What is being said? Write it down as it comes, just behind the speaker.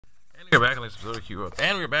We're back on this episode of Hero,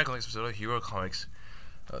 and we're back on this episode of Hero Comics.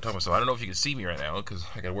 Talking about stuff. I don't know if you can see me right now because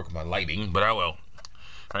I gotta work on my lighting, but I will.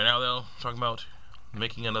 Right now, though, talking about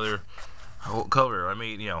making another cover. I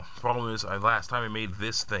made, problem is, last time I made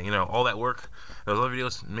this thing, all that work, those other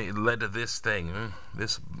videos led to this thing,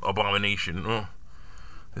 this abomination,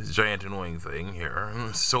 this giant annoying thing here.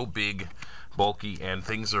 It's so big, bulky, and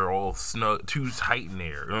things are all snug, too tight in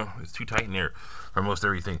there. It's too tight in there for most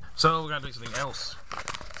everything. So we're gonna do something else.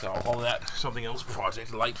 So I'll call that something else,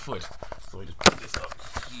 Project Lightfoot. So let me just put this up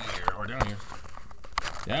here, or down here.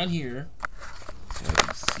 Down here, so I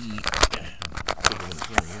can see,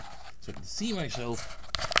 so I can see myself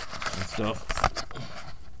and stuff.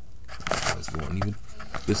 That's a little uneven.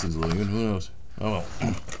 This is a little uneven, who knows? Oh well.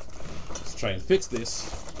 Let's try and fix this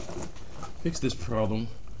problem.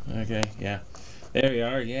 Okay, yeah. There we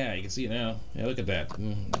are, yeah, you can see it now. Yeah, look at that.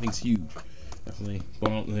 That thing's huge. Definitely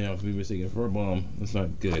bomb, can be mistaken for a bomb. That's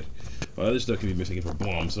not good. Well, other stuff can be mistaken for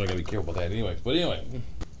bombs, so I gotta be careful about that anyway. But anyway,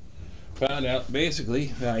 found out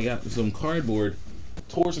basically that I got some cardboard,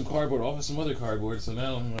 tore some cardboard off of some other cardboard, so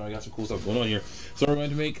now I got some cool stuff going on here. So we're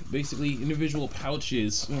going to make basically individual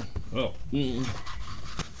pouches. We're going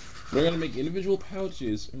to make individual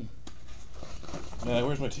pouches.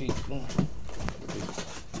 Where's my tape?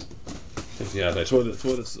 Yeah, I tore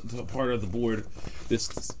this part of the board, this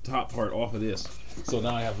top part off of this. So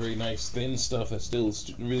now I have very nice thin stuff that's still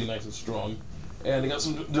really nice and strong. And I got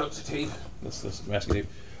some duct tape, this masking tape,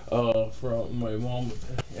 from my mom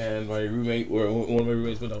and my roommate, or one of my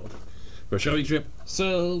roommates went out for a shopping trip.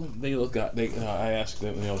 So they I asked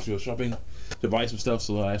them, to go shopping to buy some stuff.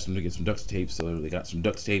 So I asked them to get some duct tape. So they got some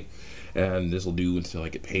duct tape, and this will do until I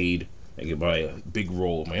get paid and can buy a big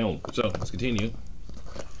roll of my own. So let's continue.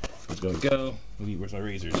 It's going to go. Where's my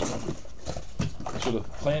razors? I should have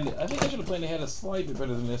planned it. I think I should have planned ahead a slight bit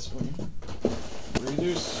better than this one.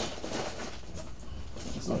 Razors.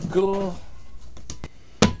 That's not cool.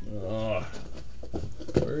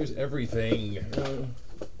 Where's everything?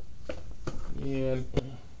 Yeah.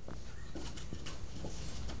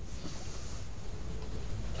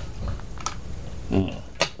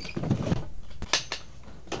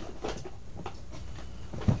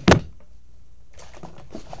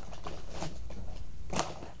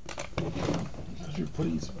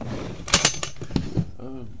 Please.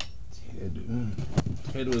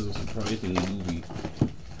 Ted was a surprising movie.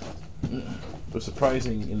 It was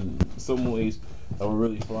surprising in some ways that were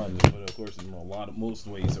really fun, but of course in most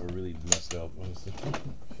ways that were really messed up.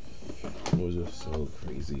 It was just so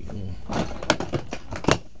crazy.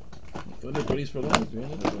 Thunder Buddies for life, man.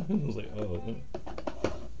 I was like, oh,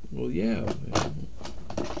 well, yeah.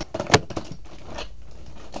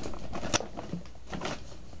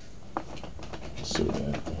 So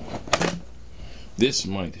that this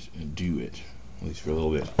might do it, at least for a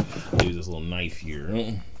little bit. I'll use this little knife here.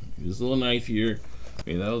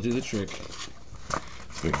 Maybe that'll do the trick.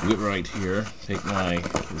 So I do it right here. Take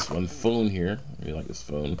this one phone here. I really like this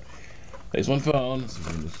phone. There's one phone. So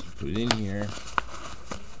we can just put it in here.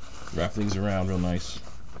 Wrap things around real nice.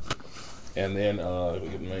 And then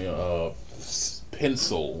get my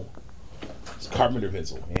pencil. It's carpenter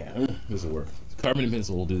pencil. Yeah, this will work. Carpenter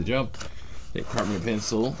pencil will do the job. Take carpenter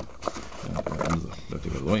pencil, take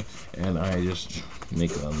it away, and I just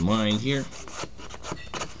make a line here.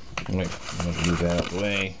 Alright, I'm going to move that out of the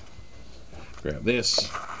way. Grab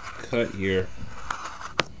this, cut here.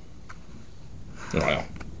 Oh wow.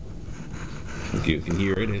 Okay, you can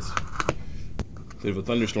hear it is. Bit of a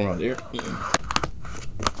thunderstorm out there.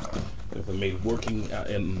 If I made working out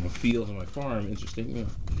in the fields on my farm interesting.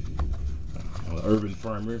 I'm an urban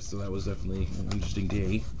farmer, so that was definitely an interesting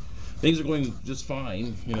day. Things are going just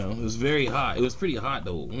fine, It was very hot. It was pretty hot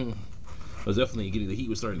though. I was definitely the heat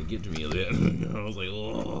was starting to get to me a bit. I was like,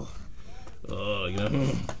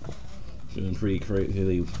 feeling pretty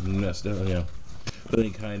crazy, messed up,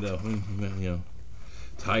 feeling kind of,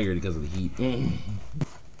 tired because of the heat.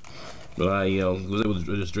 But I, was able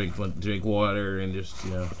to just drink water and just,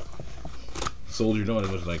 soldiered on as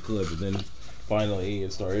much as I could. But then finally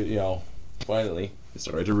it started, it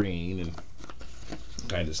started to rain and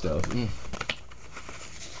kind of stuff.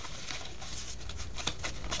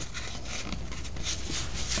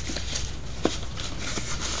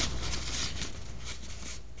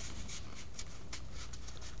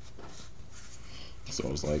 So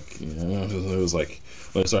I was like, it was like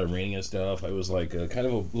when it started raining and stuff, I was like kind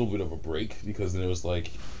of a little bit of a break because then it was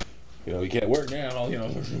like, you can't work now.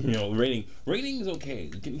 Raining is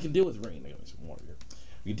okay. You can deal with rain. I got some water here.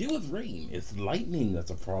 You deal with rain. It's lightning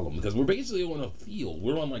that's a problem because we're basically on a field.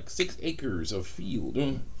 We're on like 6 acres of field.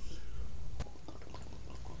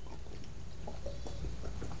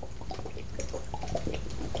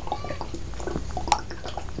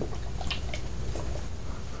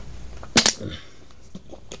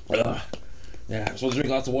 Yeah, I'm supposed to drink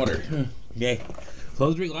lots of water. Okay.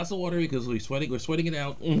 Supposed to drink lots of water because we're sweating it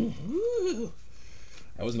out. Woo.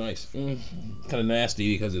 That was nice. Kind of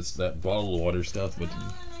nasty because it's that bottled water stuff, but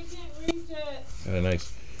kind of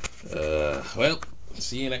nice. Well,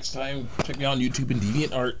 see you next time. Check me out on YouTube and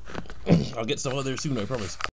DeviantArt. I'll get some other soon, I promise.